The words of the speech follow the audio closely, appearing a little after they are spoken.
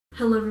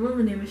Hello everyone,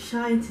 my name is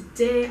Shai, and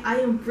today I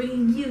am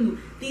bringing you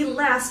the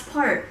last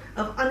part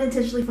of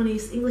Unintentionally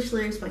Funniest English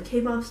Lyrics by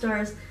K-pop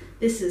stars.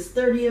 This is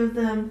 30 of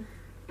them.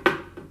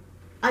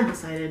 I'm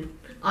excited.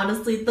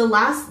 Honestly,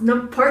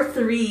 part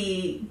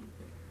 3,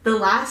 the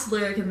last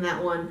lyric in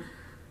that one,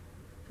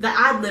 the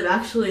ad-lib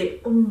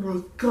actually, oh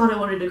my god, I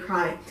wanted to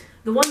cry.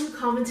 The one who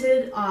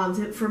commented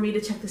for me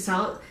to check this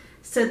out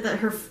said that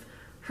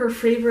her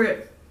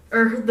favorite,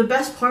 or the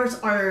best parts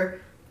are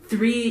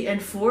 3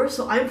 and 4,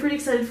 so I'm pretty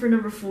excited for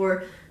number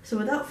 4. So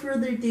without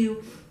further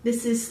ado,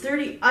 this is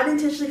 30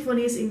 Unintentionally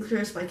Funniest English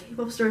Lyrics by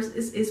K-pop stars.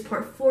 This is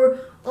part 4,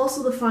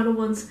 also the final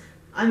ones.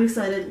 I'm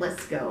excited,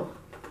 let's go.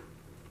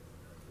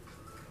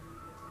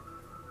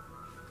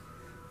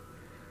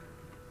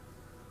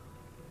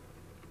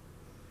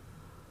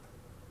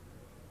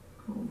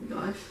 Oh my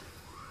gosh.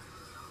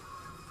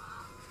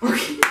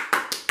 Okay.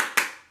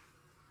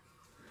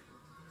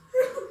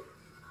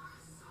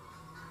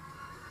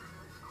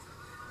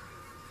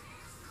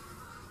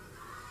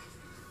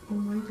 Oh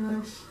my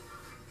gosh.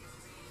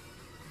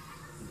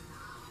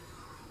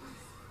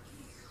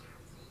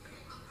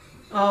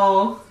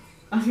 Oh,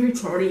 I'm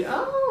retarded.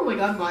 Oh my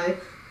god, my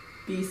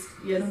beast.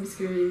 Yeah, don't be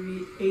scared,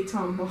 baby.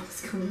 Atom bomb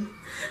is coming.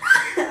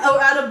 Oh,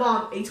 atom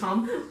bomb.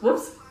 Atom.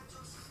 Whoops.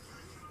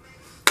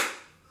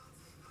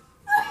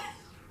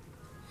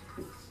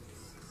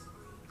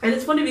 And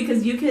it's funny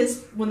because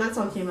UK's, when that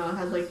song came out,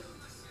 had like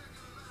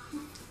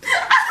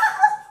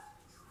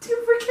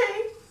 2%K.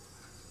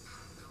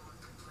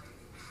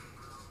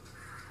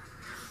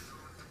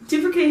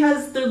 2%K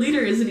has their leader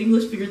is an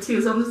English speaker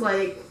too, so I'm just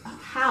like,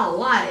 how?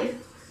 Why?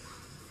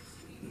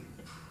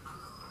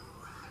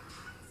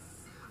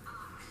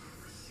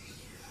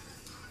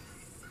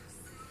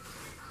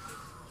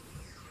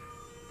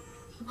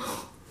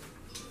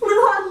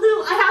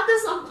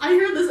 I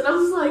heard this and I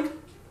was like,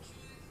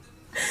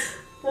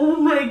 oh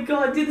my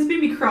god, dude, this made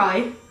me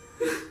cry.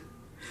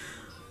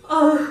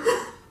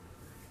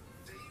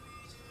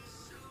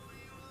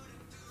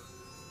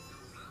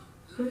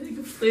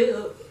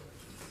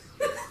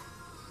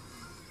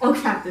 Oh,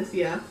 cactus,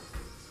 yeah.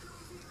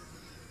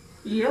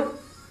 Yep.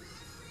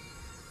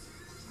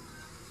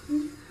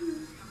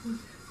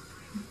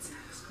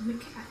 The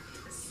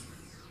cactus.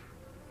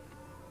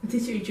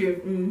 Teacher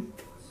drew.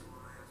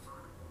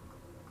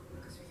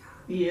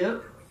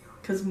 Yep.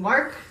 Cause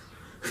Mark.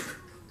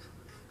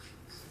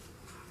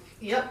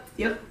 Yep.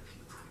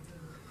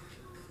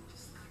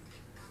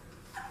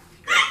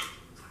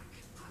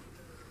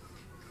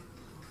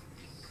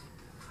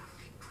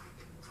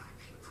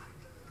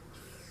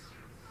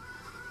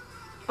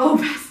 Oh,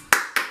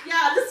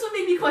 yeah, this one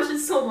made me question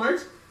so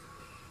much.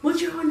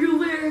 What's your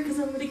underwear? Cause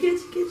I'm gonna get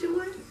you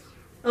wet.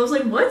 I was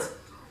like, what?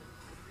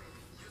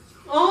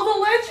 Oh, the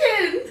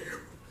legend.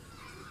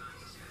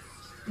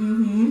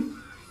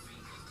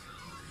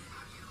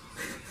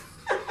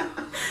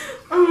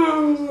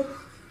 Oh.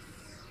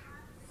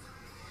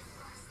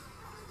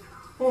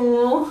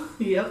 Oh,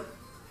 yep.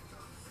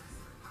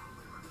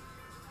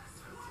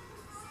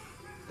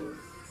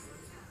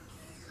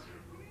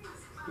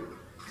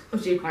 Oh,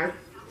 J-Park.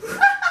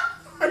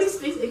 And he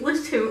speaks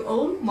English too.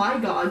 Oh my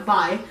god,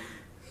 bye.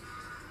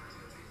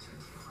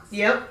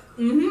 Yep.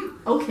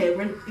 Okay,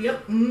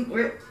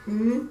 we're,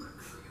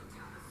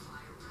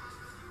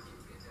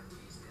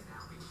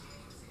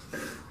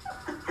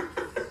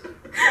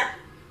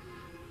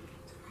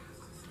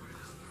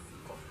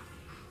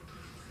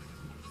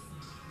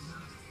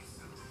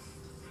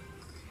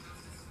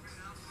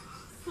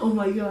 Oh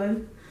my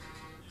god.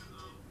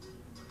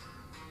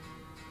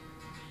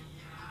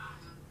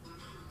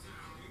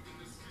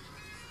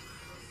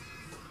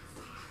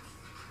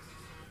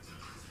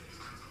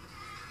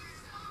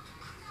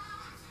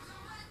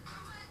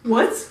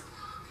 What?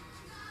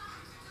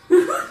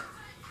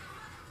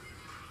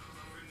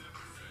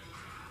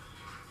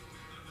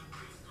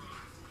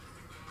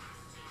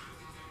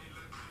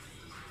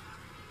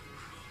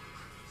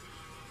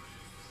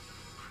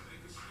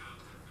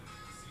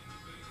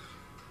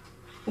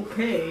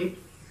 Okay.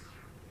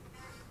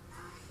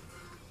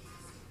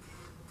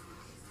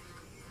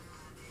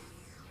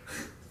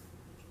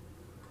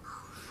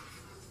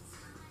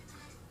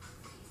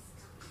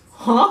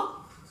 Huh?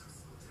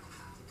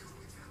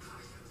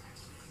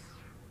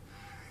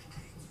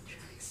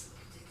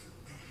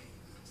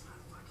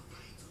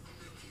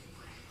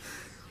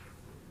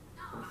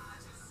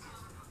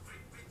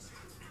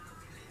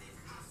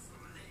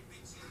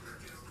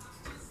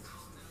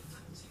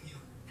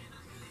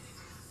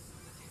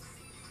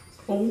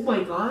 Oh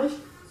my gosh.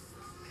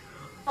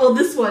 Oh,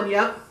 this one,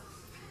 yep.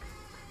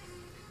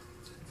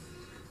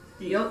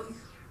 Yep.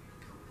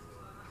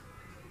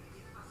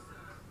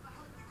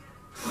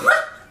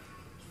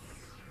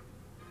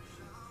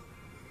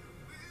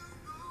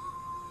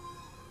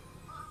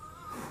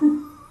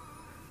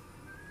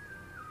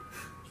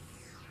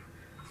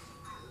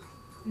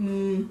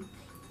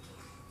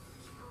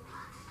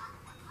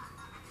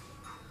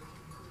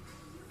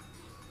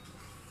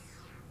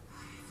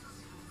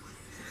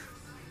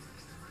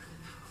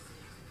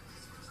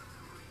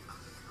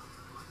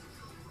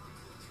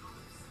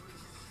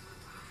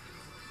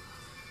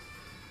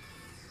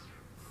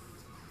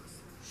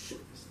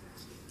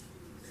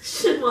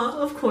 Shima,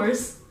 of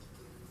course.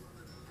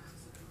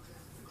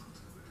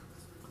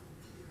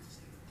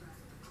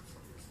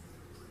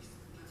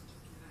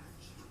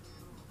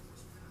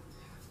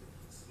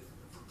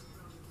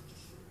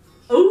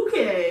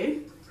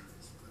 Okay.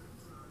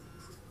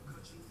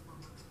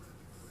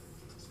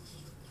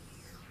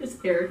 It's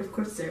Eric, of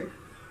course it's Eric.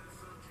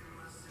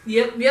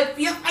 Yep.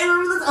 I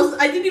remember this.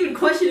 I didn't even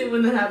question it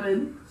when that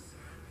happened.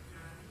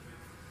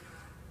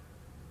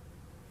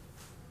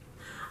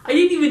 I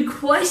didn't even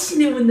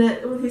question it when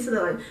he said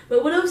that line.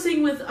 But what I was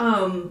saying with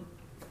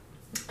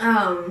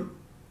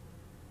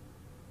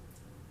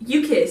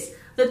U-Kiss,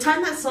 the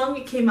time that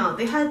song came out,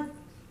 they had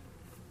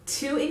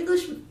 2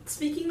 English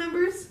speaking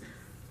members.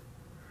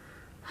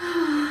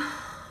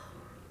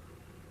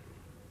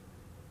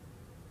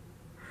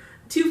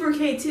 2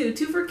 4K too.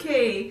 2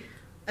 4K.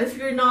 If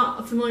you're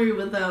not familiar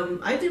with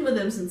them, I've been with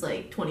them since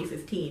like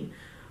 2015.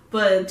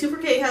 But 2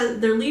 4K has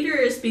their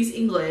leader speaks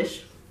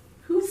English.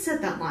 Who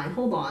said that line?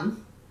 Hold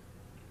on.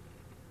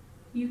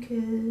 You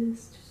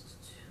kissed.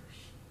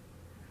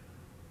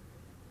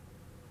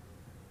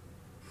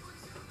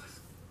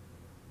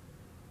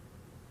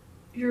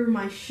 You're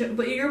my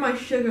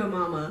sugar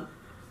mama.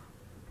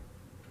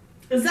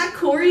 Is that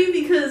Corey?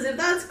 Because if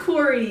that's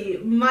Corey,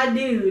 my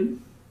dude.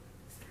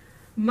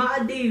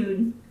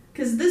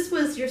 Because this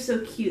was You're So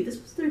Cute. This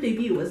was their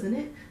debut, wasn't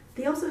it?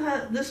 They also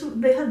had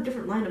they had a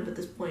different lineup at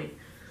this point.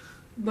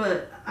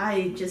 But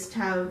I just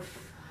have,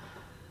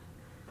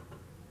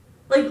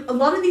 like, a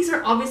lot of these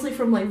are obviously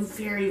from like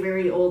very,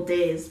 very old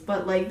days,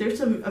 but like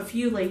there's a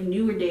few like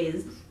newer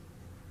days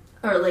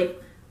or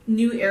like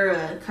new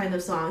era kind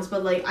of songs,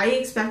 but like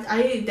I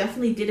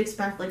definitely did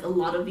expect like a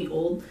lot of the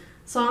old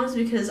songs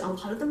because a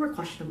lot of them were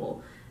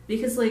questionable.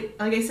 Because like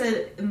I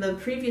said in the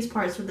previous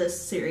parts of this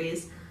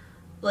series,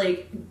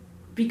 like,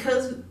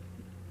 because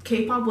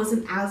K-pop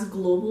wasn't as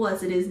global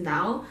as it is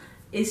now,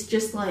 it's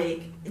just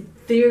like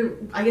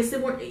I guess they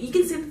weren't, you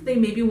can say that they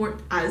maybe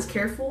weren't as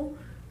careful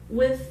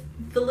with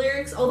the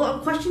lyrics, although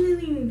I'm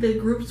questioning the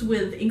groups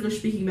with English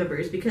speaking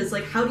members, because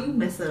like how do you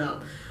mess that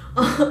up?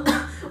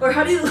 Or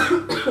how do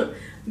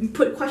you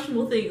put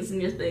questionable things in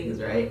your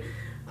things, right?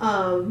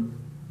 But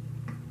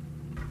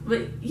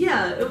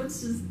yeah, it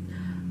was just,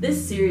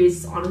 this series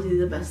is honestly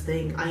the best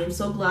thing. I am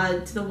so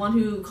glad to the one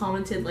who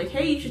commented like,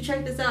 hey, you should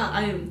check this out.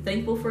 I am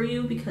thankful for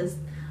you because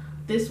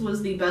this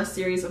was the best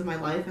series of my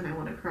life and I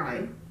want to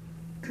cry.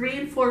 3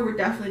 and 4 were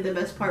definitely the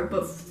best part,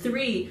 but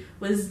 3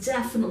 was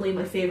definitely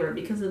my favorite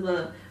because of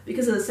the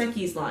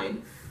Seki's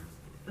line.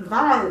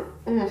 That,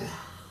 ugh.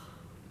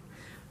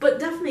 But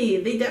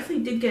definitely, they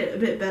definitely did get a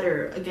bit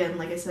better, again,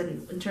 like I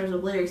said, in terms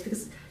of lyrics,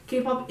 because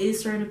K-pop is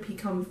starting to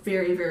become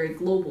very, very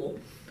global.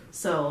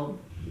 So,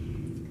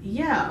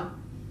 yeah.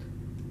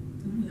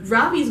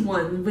 Ravi's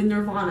one with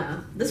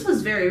Nirvana. This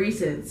was very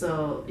recent,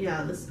 so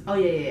yeah,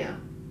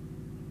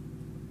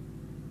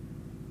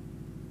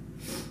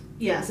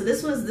 Yeah, so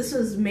this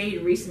was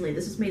made recently.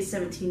 This was made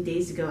 17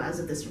 days ago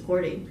as of this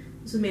recording.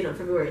 This was made on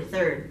February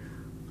 3rd.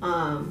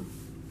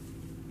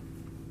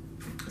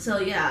 So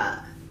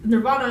yeah, the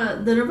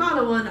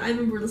Nirvana one, I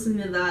remember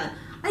listening to that.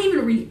 I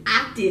even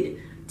reacted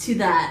to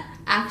that,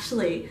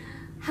 actually.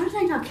 How did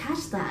I not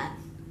catch that?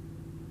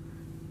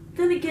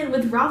 Then again,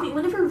 with Ravi,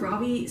 whenever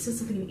Ravi says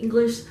something in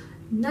English,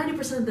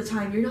 90% of the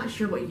time, you're not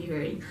sure what you're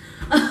hearing.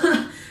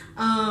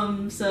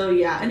 So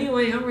yeah,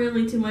 anyway, I'm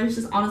rambling too much.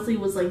 This honestly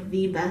was like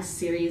the best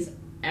series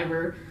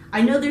ever.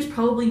 I know there's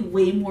probably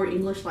way more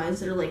English lines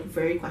that are like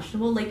very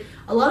questionable. Like,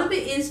 a lot of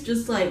it is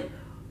just like,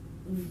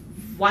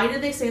 why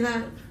did they say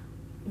that?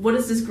 What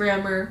is this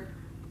grammar?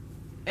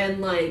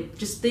 And like,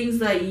 just things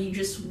that you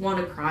just want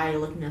to cry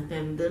looking at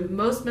them. The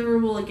most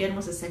memorable, again,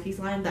 was the Seki's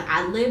line, the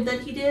ad-lib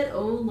that he did.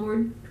 Oh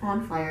Lord,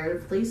 on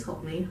fire, please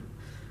help me.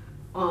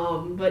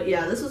 But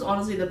yeah, this was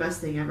honestly the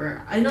best thing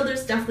ever. I know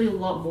there's definitely a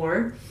lot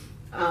more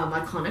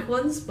iconic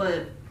ones,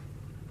 but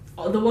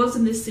the ones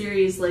in this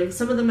series, like,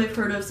 some of them I've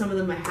heard of, some of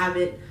them I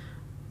haven't,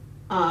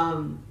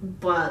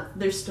 but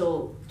they're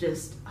still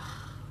just,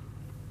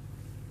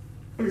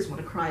 I just want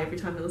to cry every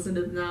time I listen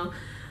to them now.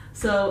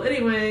 So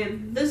anyway,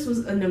 this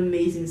was an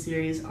amazing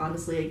series,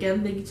 honestly.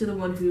 Again, thank you to the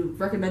one who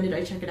recommended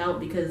I check it out,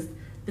 because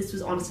this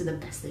was honestly the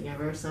best thing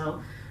ever.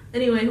 So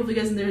anyway, hope you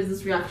guys enjoyed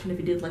this reaction. If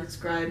you did, like,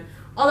 subscribe,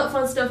 all that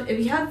fun stuff. If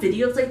you have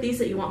videos like these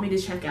that you want me to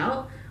check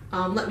out,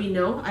 let me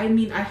know. I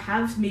mean, I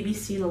have maybe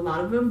seen a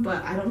lot of them,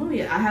 but I don't know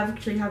yet. I have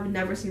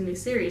never seen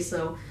these series,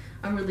 so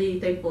I'm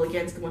really thankful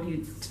again to the one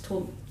who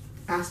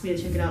asked me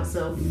to check it out.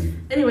 So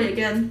anyway,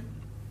 again,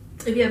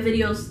 if you have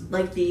videos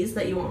like these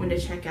that you want me to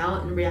check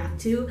out and react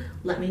to,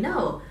 let me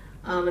know.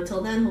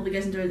 Until then, hope you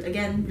guys enjoyed,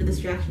 again,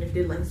 this reaction. If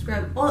you did, like,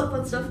 subscribe, all that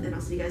fun stuff, and I'll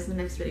see you guys in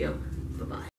the next video. Bye-bye.